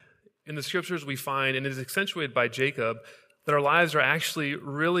in the scriptures we find, and it is accentuated by Jacob, that our lives are actually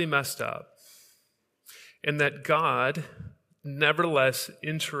really messed up, and that God nevertheless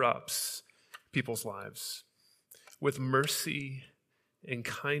interrupts people's lives with mercy and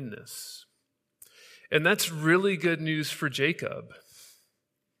kindness. And that's really good news for Jacob,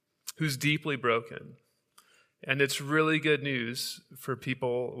 who's deeply broken. And it's really good news for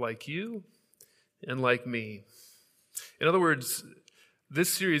people like you and like me. In other words,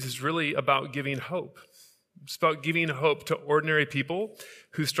 this series is really about giving hope. It's about giving hope to ordinary people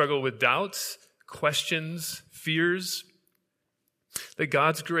who struggle with doubts, questions, fears, that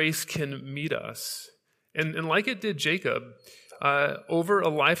God's grace can meet us. And like it did Jacob, over a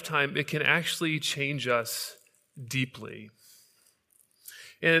lifetime, it can actually change us deeply.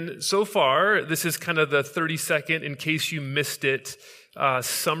 And so far, this is kind of the 30-second, in case you missed it,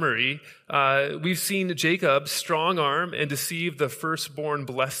 summary. We've seen Jacob strong arm and deceive the firstborn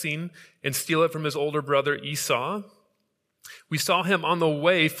blessing and steal it from his older brother Esau. We saw him on the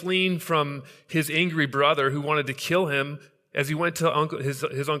way fleeing from his angry brother who wanted to kill him as he went to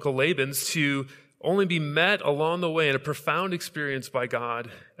his uncle Laban's, to only be met along the way in a profound experience by God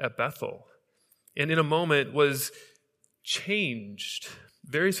at Bethel. And in a moment was changed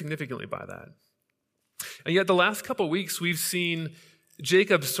very significantly by that. And yet the last couple of weeks we've seen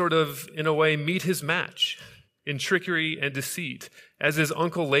Jacob sort of, in a way, meet his match in trickery and deceit, as his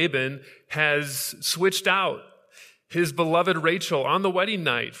uncle Laban has switched out his beloved Rachel on the wedding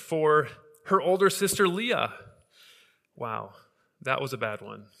night for her older sister Leah. Wow, that was a bad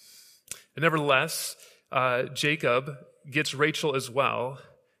one. And nevertheless, Jacob gets Rachel as well.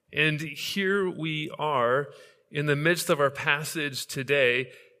 And here we are in the midst of our passage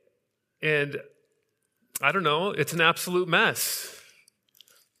today. And I don't know, it's an absolute mess.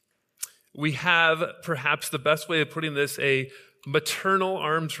 We have, perhaps the best way of putting this, a maternal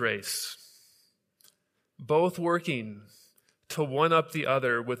arms race. Both working to one up the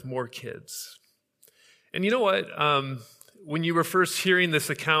other with more kids. And you know what? When you were first hearing this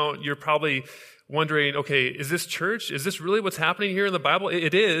account, you're probably wondering, okay, is this church? Is this really what's happening here in the Bible?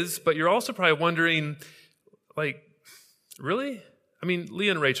 It is, but you're also probably wondering, like, really? I mean,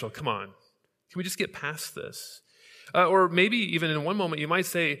 Leah and Rachel, come on. Can we just get past this? Or maybe even in one moment, you might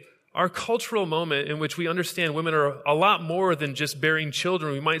say, our cultural moment in which we understand women are a lot more than just bearing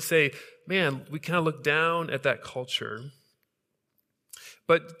children, we might say, man, we kind of look down at that culture.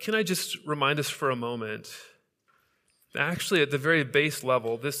 But can I just remind us for a moment, actually at the very base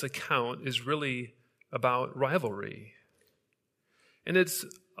level, this account is really about rivalry. And it's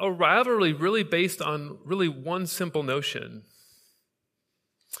a rivalry really based on really one simple notion: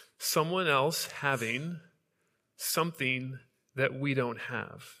 someone else having something that we don't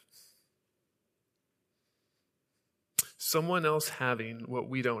have. Someone else having what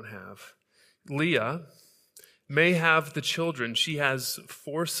we don't have. Leah may have the children. She has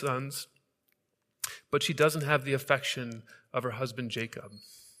 4 sons, but she doesn't have the affection of her husband Jacob.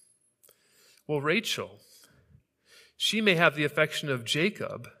 Well, Rachel, she may have the affection of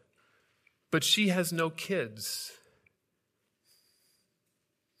Jacob, but she has no kids.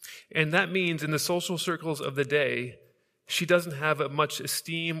 And that means in the social circles of the day, she doesn't have much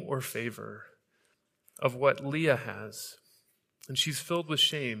esteem or favor of what Leah has. And she's filled with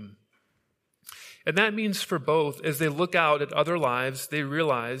shame. And that means for both, as they look out at other lives, they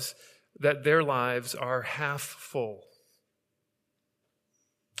realize that their lives are half full.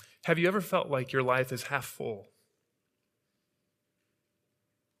 Have you ever felt like your life is half full?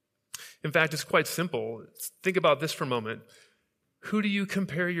 In fact, it's quite simple. Think about this for a moment. Who do you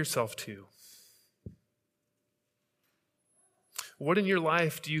compare yourself to? What in your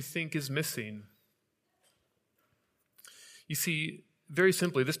life do you think is missing? You see, very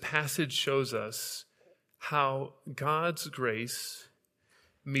simply, this passage shows us how God's grace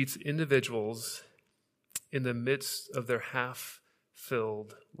meets individuals in the midst of their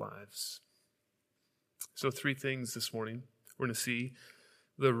half-filled lives. So 3 things this morning. We're going to see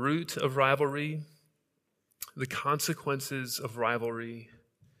the root of rivalry, the consequences of rivalry,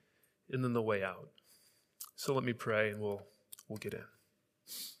 and then the way out. So let me pray and we'll get in.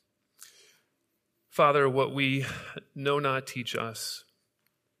 Father, what we know not teach us,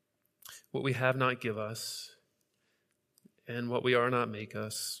 what we have not give us, and what we are not make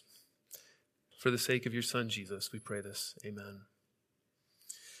us. For the sake of your Son, Jesus, we pray this. Amen.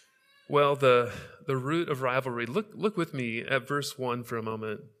 Well, the root of rivalry, look with me at verse 1 for a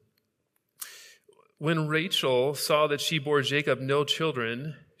moment. When Rachel saw that she bore Jacob no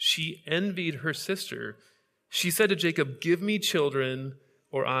children, she envied her sister. She said to Jacob, "Give me children,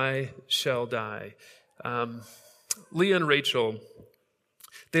 or I shall die." Leah and Rachel,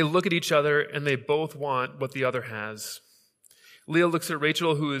 They look at each other and they both want what the other has. Leah looks at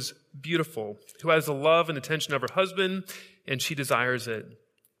Rachel, who is beautiful, who has the love and attention of her husband, and she desires it.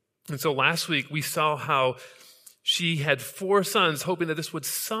 And so last week we saw how she had 4 sons, hoping that this would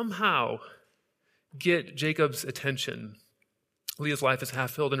somehow get Jacob's attention. Leah's life is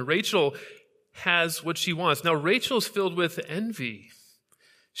half filled, and Rachel has what she wants. Now, Rachel's filled with envy.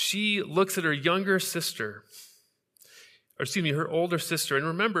 She looks at her younger sister, her older sister. And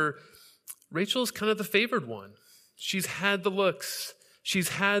remember, Rachel's kind of the favored one. She's had the looks. She's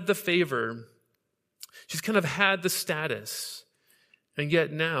had the favor. She's kind of had the status. And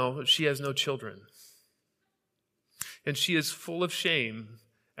yet now she has no children. And she is full of shame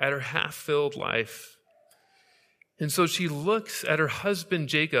at her half-filled life. And so she looks at her husband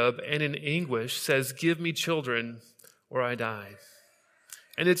Jacob and in anguish says, "Give me children or I die."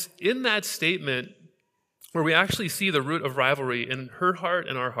 And it's in that statement where we actually see the root of rivalry in her heart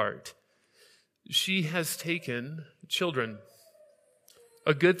and our heart. She has taken children,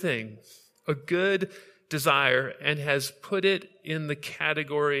 a good thing, a good desire, and has put it in the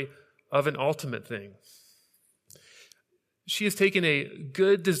category of an ultimate thing. She has taken a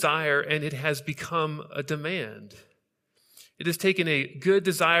good desire and it has become a demand. It has taken a good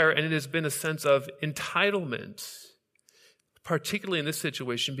desire and it has been a sense of entitlement, particularly in this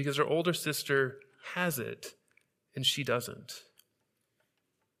situation because her older sister has it and she doesn't.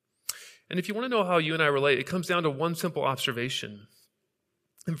 And if you want to know how you and I relate, it comes down to one simple observation.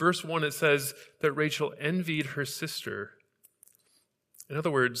 In verse 1, it says that Rachel envied her sister. In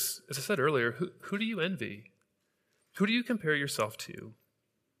other words, as I said earlier, who do you envy? Who do you compare yourself to?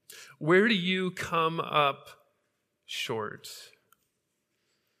 Where do you come up short?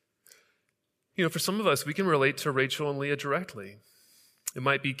 For some of us, we can relate to Rachel and Leah directly. It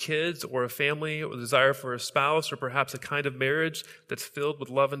might be kids or a family or the desire for a spouse or perhaps a kind of marriage that's filled with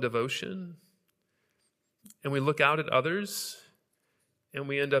love and devotion. And we look out at others and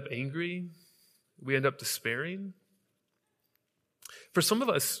we end up angry. We end up despairing. For some of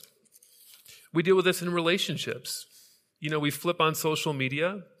us, we deal with this in relationships. We flip on social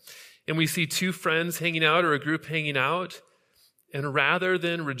media and we see 2 friends hanging out or a group hanging out. And rather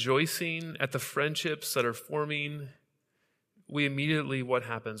than rejoicing at the friendships that are forming, we immediately, what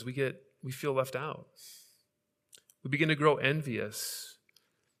happens? We feel left out. We begin to grow envious.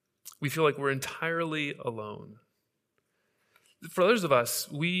 We feel like we're entirely alone. For others of us,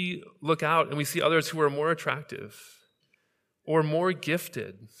 we look out and we see others who are more attractive or more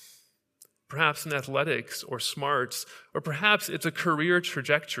gifted, perhaps in athletics or smarts, or perhaps it's a career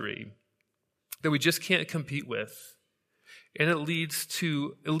trajectory that we just can't compete with. And it leads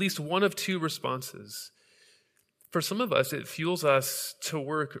to at least one of 2 responses. For some of us, it fuels us to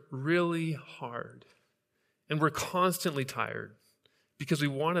work really hard. And we're constantly tired because we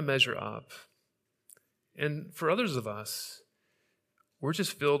want to measure up. And for others of us, we're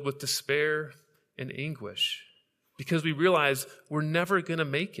just filled with despair and anguish because we realize we're never going to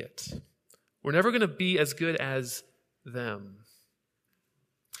make it. We're never going to be as good as them.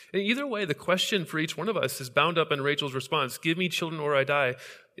 And either way, the question for each one of us is bound up in Rachel's response. Give me children or I die.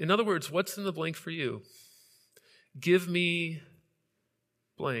 In other words, what's in the blank for you? Give me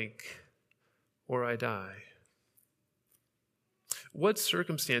blank or I die. What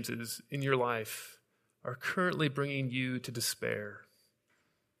circumstances in your life are currently bringing you to despair?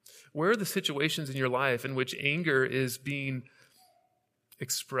 Where are the situations in your life in which anger is being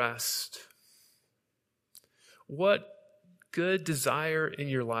expressed? What good desire in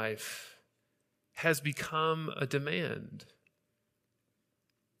your life has become a demand?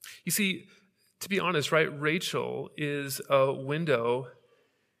 You see, to be honest, right, Rachel is a window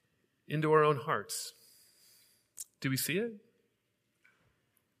into our own hearts. Do we see it?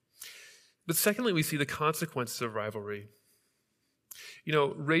 But secondly, we see the consequences of rivalry.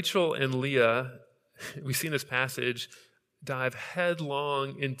 Rachel and Leah, we see in this passage, dive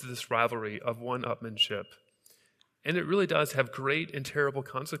headlong into this rivalry of one-upmanship. And it really does have great and terrible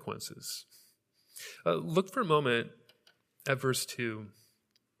consequences. Look for a moment at verse 2.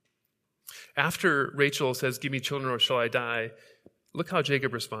 After Rachel says, "Give me children or shall I die," look how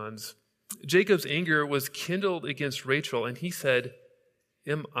Jacob responds. Jacob's anger was kindled against Rachel, and he said,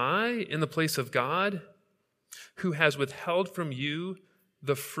 "Am I in the place of God, who has withheld from you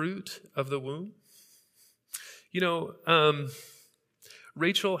the fruit of the womb?"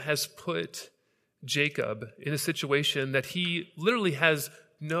 Rachel has put Jacob in a situation that he literally has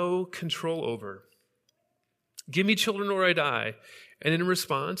no control over. Give me children or I die. And in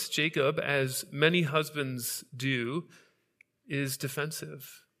response, Jacob, as many husbands do, is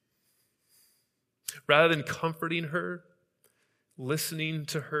defensive. Rather than comforting her, listening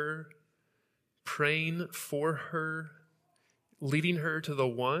to her, praying for her, leading her to the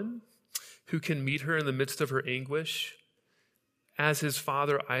one who can meet her in the midst of her anguish, as his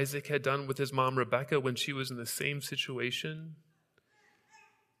father Isaac had done with his mom Rebekah when she was in the same situation.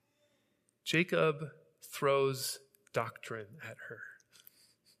 Jacob throws doctrine at her.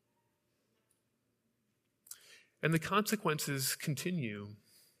 And the consequences continue.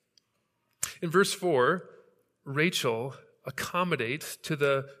 In verse 4, Rachel accommodates to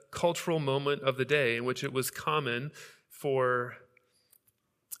the cultural moment of the day in which it was common for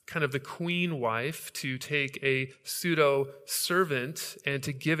kind of the queen wife to take a pseudo servant and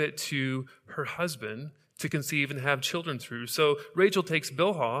to give it to her husband to conceive and have children through. So Rachel takes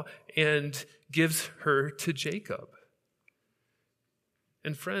Bilhah and gives her to Jacob.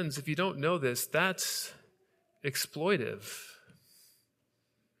 And friends, if you don't know this, that's exploitive.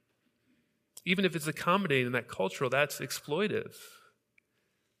 Even if it's accommodating in that culture, that's exploitive.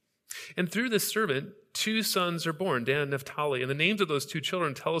 And through this servant, 2 sons are born, Dan and Naphtali. And the names of those 2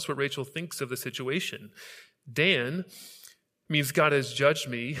 children tell us what Rachel thinks of the situation. Dan means God has judged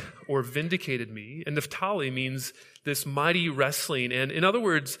me or vindicated me. And Naphtali means this mighty wrestling. And in other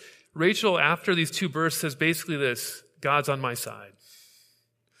words, Rachel, after these 2 births, says basically this: God's on my side.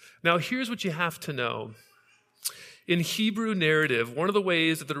 Now, here's what you have to know. In Hebrew narrative, one of the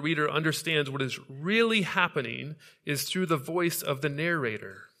ways that the reader understands what is really happening is through the voice of the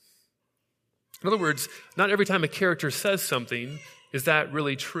narrator. In other words, not every time a character says something is that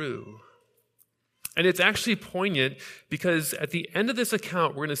really true. And it's actually poignant because at the end of this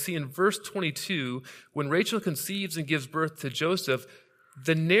account, we're going to see in verse 22, when Rachel conceives and gives birth to Joseph,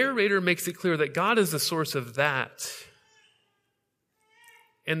 the narrator makes it clear that God is the source of that.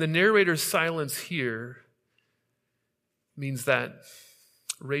 And the narrator's silence here means that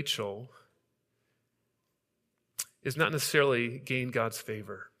Rachel is not necessarily gained God's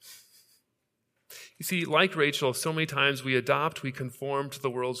favor. You see, like Rachel, so many times we conform to the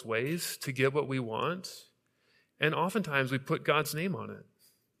world's ways to get what we want, and oftentimes we put God's name on it.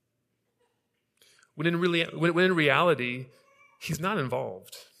 When in reality, he's not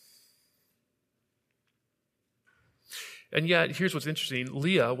involved. And yet, here's what's interesting.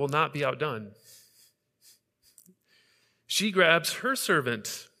 Leah will not be outdone. She grabs her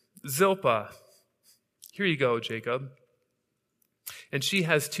servant, Zilpah. Here you go, Jacob. And she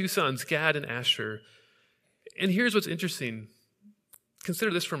has 2 sons, Gad and Asher. And here's what's interesting.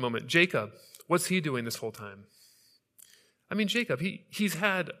 Consider this for a moment. Jacob, what's he doing this whole time? I mean, Jacob, he's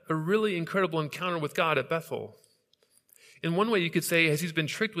had a really incredible encounter with God at Bethel. In one way, you could say, as he's been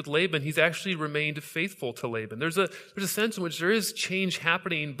tricked with Laban, he's actually remained faithful to Laban. There's a sense in which there is change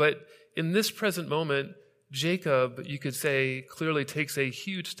happening, but in this present moment, Jacob, you could say, clearly takes a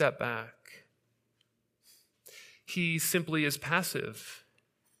huge step back. He simply is passive.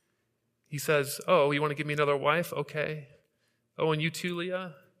 He says, oh, you want to give me another wife? Okay. Oh, and you too,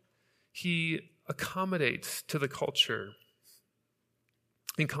 Leah? He accommodates to the culture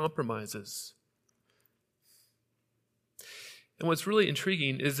and compromises. And what's really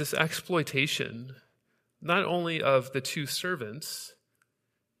intriguing is this exploitation, not only of the 2 servants,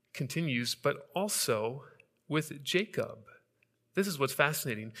 continues, but also with Jacob. This is what's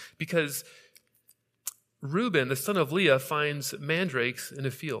fascinating, because Reuben, the son of Leah, finds mandrakes in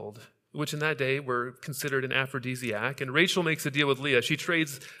a field, which in that day were considered an aphrodisiac. And Rachel makes a deal with Leah. She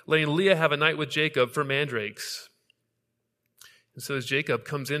trades letting Leah have a night with Jacob for mandrakes. And so as Jacob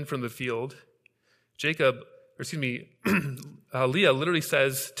comes in from the field, Leah literally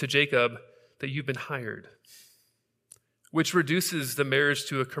says to Jacob that you've been hired, which reduces the marriage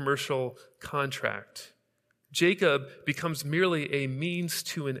to a commercial contract. Jacob becomes merely a means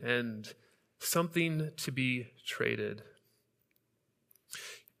to an end, something to be traded.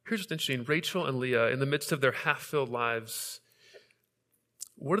 Here's what's interesting. Rachel and Leah, in the midst of their half-filled lives,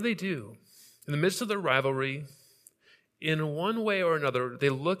 what do? In the midst of their rivalry, in one way or another, they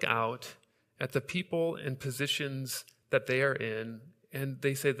look out at the people and positions that they are in, and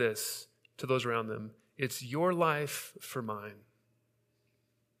they say this to those around them: it's your life for mine.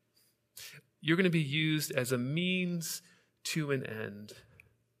 You're going to be used as a means to an end.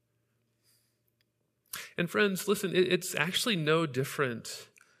 And friends, listen, it's actually no different,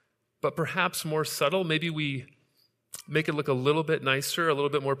 but perhaps more subtle. Maybe we make it look a little bit nicer, a little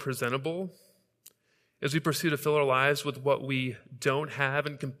bit more presentable as we pursue to fill our lives with what we don't have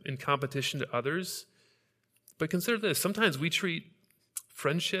in competition to others. But consider this. Sometimes we treat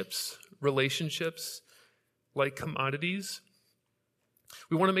friendships, relationships like commodities.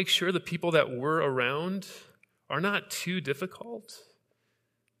 We want to make sure the people that we're around are not too difficult.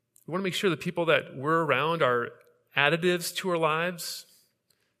 We want to make sure the people that we're around are additives to our lives.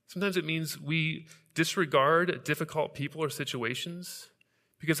 Sometimes it means we disregard difficult people or situations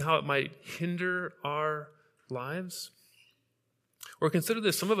because of how it might hinder our lives. Or consider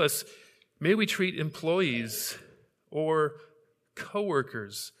this, some of us, may we treat employees or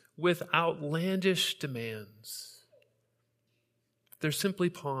coworkers with outlandish demands. They're simply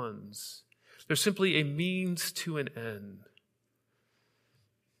pawns. They're simply a means to an end.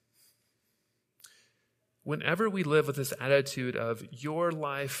 Whenever we live with this attitude of your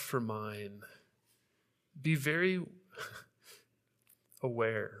life for mine, be very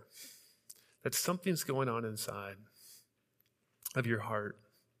aware that something's going on inside of your heart.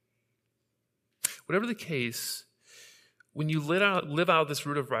 Whatever the case, when you live out this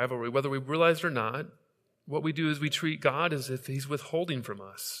root of rivalry, whether we realize it or not, what we do is we treat God as if he's withholding from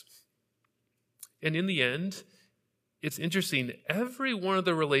us. And in the end, it's interesting, every one of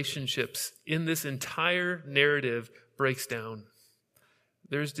the relationships in this entire narrative breaks down.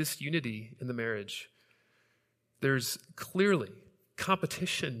 There's disunity in the marriage. There's clearly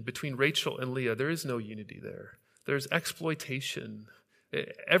competition between Rachel and Leah. There is no unity there. There's exploitation.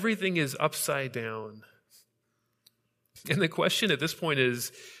 Everything is upside down. And the question at this point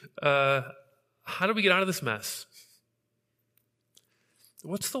is, how do we get out of this mess?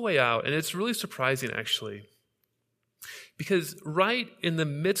 What's the way out? And it's really surprising, actually. Because right in the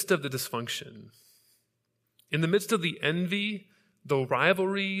midst of the dysfunction, in the midst of the envy, the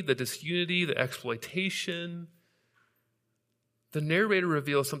rivalry, the disunity, the exploitation, the narrator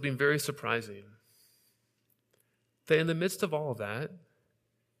reveals something very surprising. That in the midst of all of that,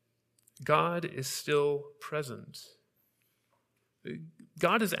 God is still present.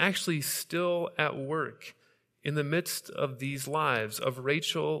 God is actually still at work in the midst of these lives of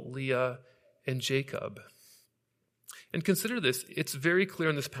Rachel, Leah, and Jacob. And consider this, it's very clear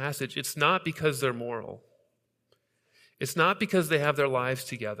in this passage, it's not because they're moral. It's not because they have their lives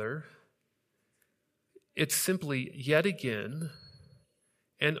together. It's simply, yet again,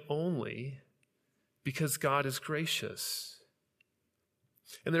 and only because God is gracious.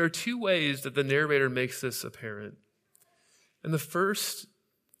 And there are two ways that the narrator makes this apparent. And the first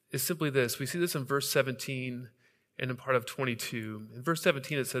is simply this. We see this in verse 17 and in part of 22. In verse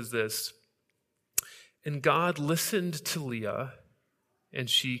 17 it says this, "And God listened to Leah, and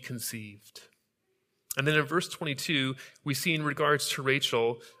she conceived." And then in verse 22, we see in regards to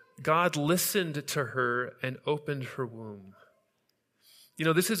Rachel, God listened to her and opened her womb. You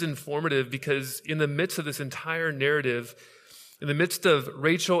know, this is informative because in the midst of this entire narrative, in the midst of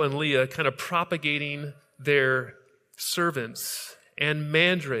Rachel and Leah kind of propagating their servants and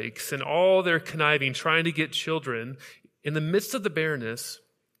mandrakes and all their conniving, trying to get children, in the midst of the barrenness,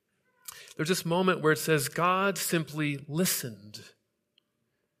 there's this moment where it says God simply listened.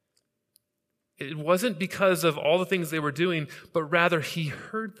 It wasn't because of all the things they were doing, but rather he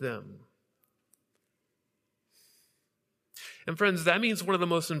heard them. And friends, that means one of the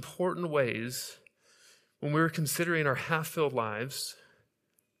most important ways when we're considering our half-filled lives,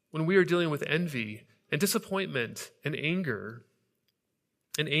 when we are dealing with envy and disappointment and anger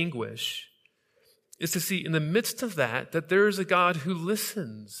and anguish, is to see in the midst of that there is a God who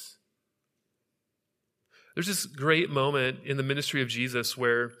listens. There's this great moment in the ministry of Jesus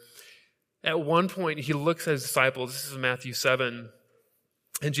where at one point he looks at his disciples, this is Matthew 7,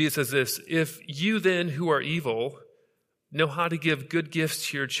 and Jesus says this, "If you then who are evil know how to give good gifts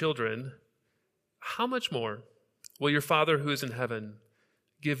to your children, how much more will your Father who is in heaven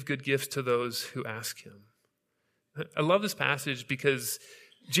give good gifts to those who ask him?" I love this passage because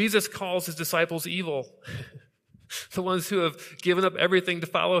Jesus calls his disciples evil, the ones who have given up everything to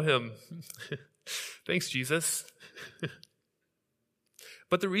follow him. Thanks, Jesus.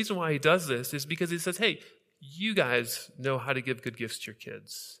 But the reason why he does this is because he says, hey, you guys know how to give good gifts to your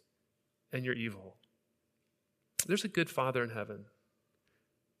kids, and you're evil. There's a good Father in heaven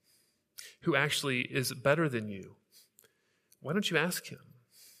who actually is better than you. Why don't you ask him?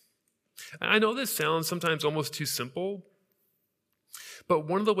 I know this sounds sometimes almost too simple, but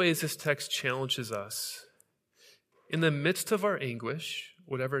one of the ways this text challenges us, in the midst of our anguish,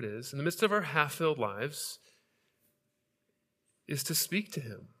 whatever it is, in the midst of our half-filled lives, is to speak to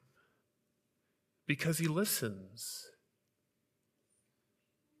him because he listens.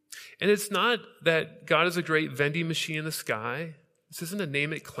 And it's not that God is a great vending machine in the sky. This isn't a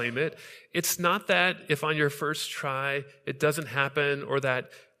name it, claim it. It's not that if on your first try it doesn't happen, or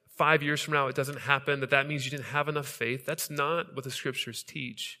that 5 years from now it doesn't happen, that means you didn't have enough faith. That's not what the scriptures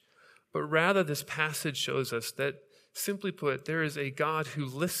teach. But rather this passage shows us that, simply put, there is a God who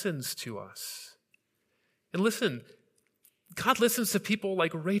listens to us. And listen, God listens to people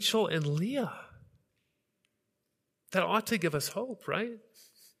like Rachel and Leah. That ought to give us hope, right?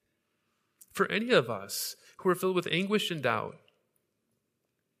 For any of us who are filled with anguish and doubt.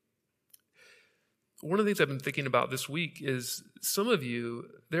 One of the things I've been thinking about this week is some of you,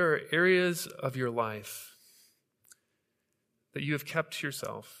 there are areas of your life that you have kept to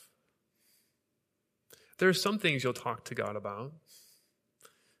yourself. There are some things you'll talk to God about,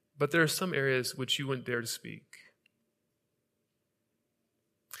 but there are some areas which you wouldn't dare to speak.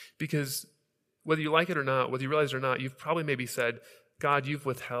 Because whether you like it or not, whether you realize it or not, you've probably maybe said, God, you've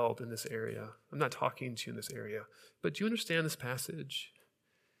withheld in this area. I'm not talking to you in this area. But do you understand this passage?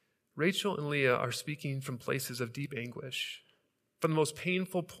 Rachel and Leah are speaking from places of deep anguish, from the most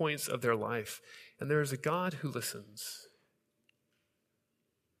painful points of their life. And there is a God who listens.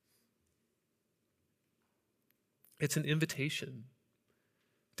 It's an invitation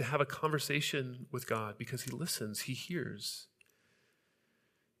to have a conversation with God because he listens, he hears.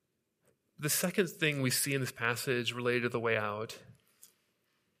 The second thing we see in this passage related to the way out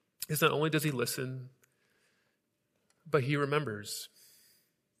is not only does he listen, but he remembers.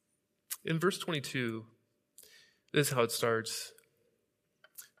 In verse 22, this is how it starts.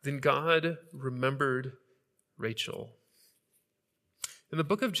 Then God remembered Rachel. In the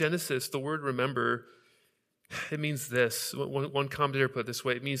book of Genesis, the word remember, it means this. One commentator put it this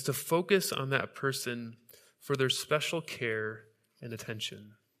way. It means to focus on that person for their special care and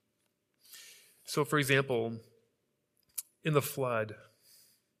attention. So, for example, in the flood,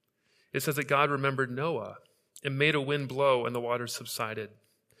 it says that God remembered Noah and made a wind blow and the waters subsided.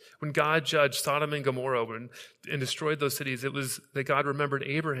 When God judged Sodom and Gomorrah and destroyed those cities, it was that God remembered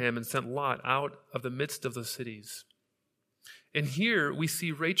Abraham and sent Lot out of the midst of those cities. And here we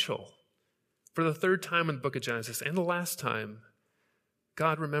see Rachel for the third time in the book of Genesis and the last time,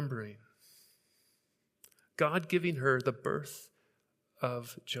 God remembering. God giving her the birth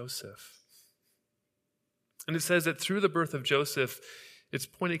of Joseph. And it says that through the birth of Joseph, it's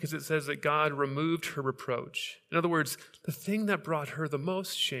pointed because it says that God removed her reproach. In other words, the thing that brought her the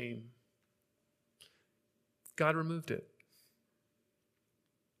most shame, God removed it.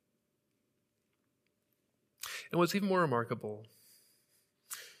 And what's even more remarkable,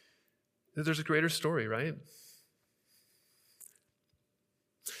 that there's a greater story, right?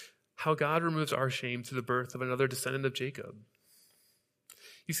 How God removes our shame through the birth of another descendant of Jacob.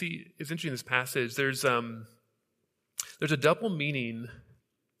 You see, it's interesting in this passage, there's a double meaning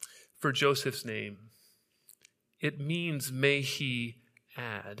for Joseph's name. It means may he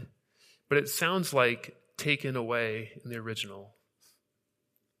add, but it sounds like taken away in the original.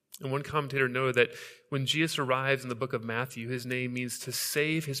 And one commentator noted that when Jesus arrives in the book of Matthew, his name means to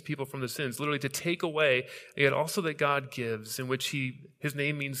save his people from the sins, literally to take away, and yet also that God gives, in which his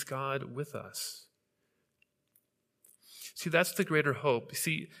name means God with us. See, that's the greater hope.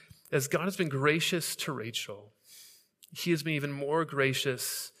 See, as God has been gracious to Rachel, he has been even more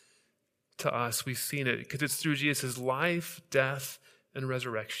gracious to us. We've seen it because it's through Jesus' life, death, and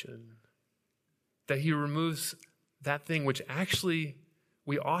resurrection that he removes that thing which actually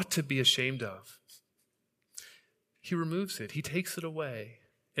we ought to be ashamed of. He removes it. He takes it away.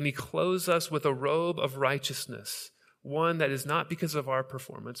 And he clothes us with a robe of righteousness, one that is not because of our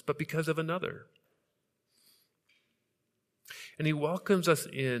performance, but because of another. And he welcomes us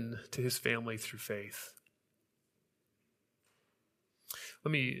in to his family through faith.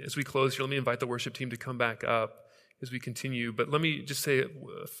 As we close here, let me invite the worship team to come back up as we continue. But let me just say a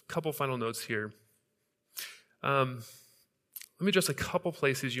couple final notes here. Let me address a couple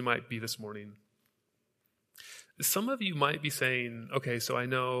places you might be this morning. Some of you might be saying, okay, so I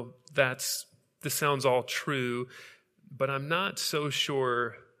know this sounds all true, but I'm not so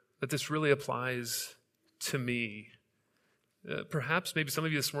sure that this really applies to me. Perhaps maybe some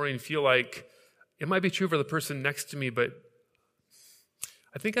of you this morning feel like it might be true for the person next to me, but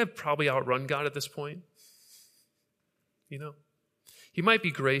I think I've probably outrun God at this point. You know, he might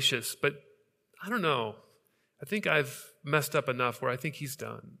be gracious, but I don't know. I think I've messed up enough where I think he's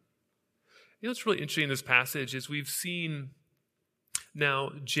done. You know what's really interesting in this passage is we've seen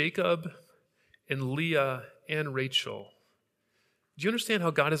now Jacob and Leah and Rachel. Do you understand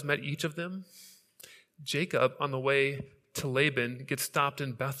how God has met each of them? Jacob, on the way to Laban, gets stopped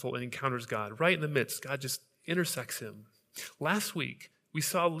in Bethel and encounters God. Right in the midst, God just intersects him. Last week, we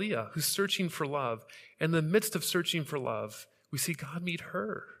saw Leah, who's searching for love. In the midst of searching for love, we see God meet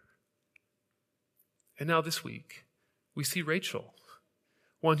her. And now this week, we see Rachel,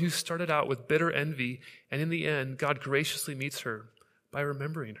 one who started out with bitter envy, and in the end, God graciously meets her by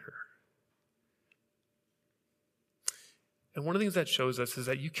remembering her. And one of the things that shows us is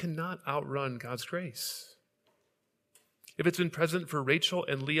that you cannot outrun God's grace. If it's been present for Rachel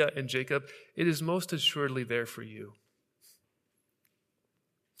and Leah and Jacob, it is most assuredly there for you.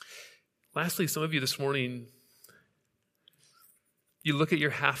 Lastly, some of you this morning, you look at your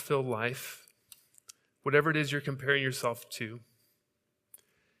half-filled life, whatever it is you're comparing yourself to,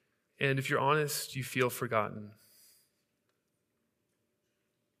 and if you're honest, you feel forgotten.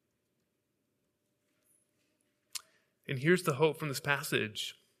 And here's the hope from this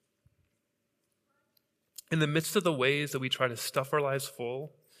passage. In the midst of the ways that we try to stuff our lives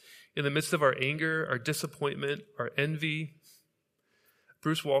full, in the midst of our anger, our disappointment, our envy,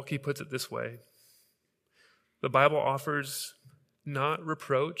 Bruce Waltke puts it this way: the Bible offers not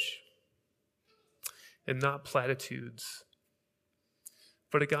reproach and not platitudes,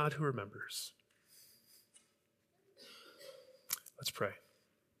 but a God who remembers. Let's pray.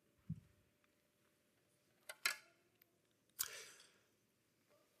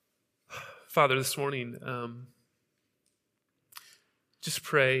 Father, this morning, just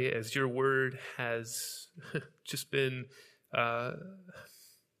pray as your word has just been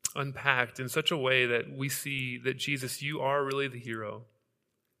unpacked in such a way that we see that, Jesus, you are really the hero.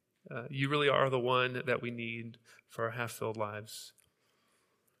 You really are the one that we need for our half-filled lives.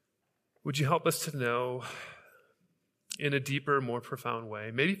 Would you help us to know in a deeper, more profound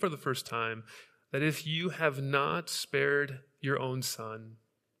way, maybe for the first time, that if you have not spared your own son,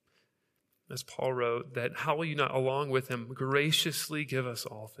 as Paul wrote, that how will you not, along with him, graciously give us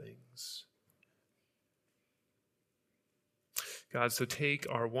all things? God, so take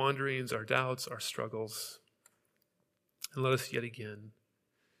our wanderings, our doubts, our struggles, and let us yet again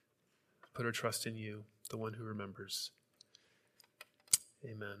put our trust in you, the one who remembers.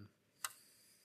 Amen.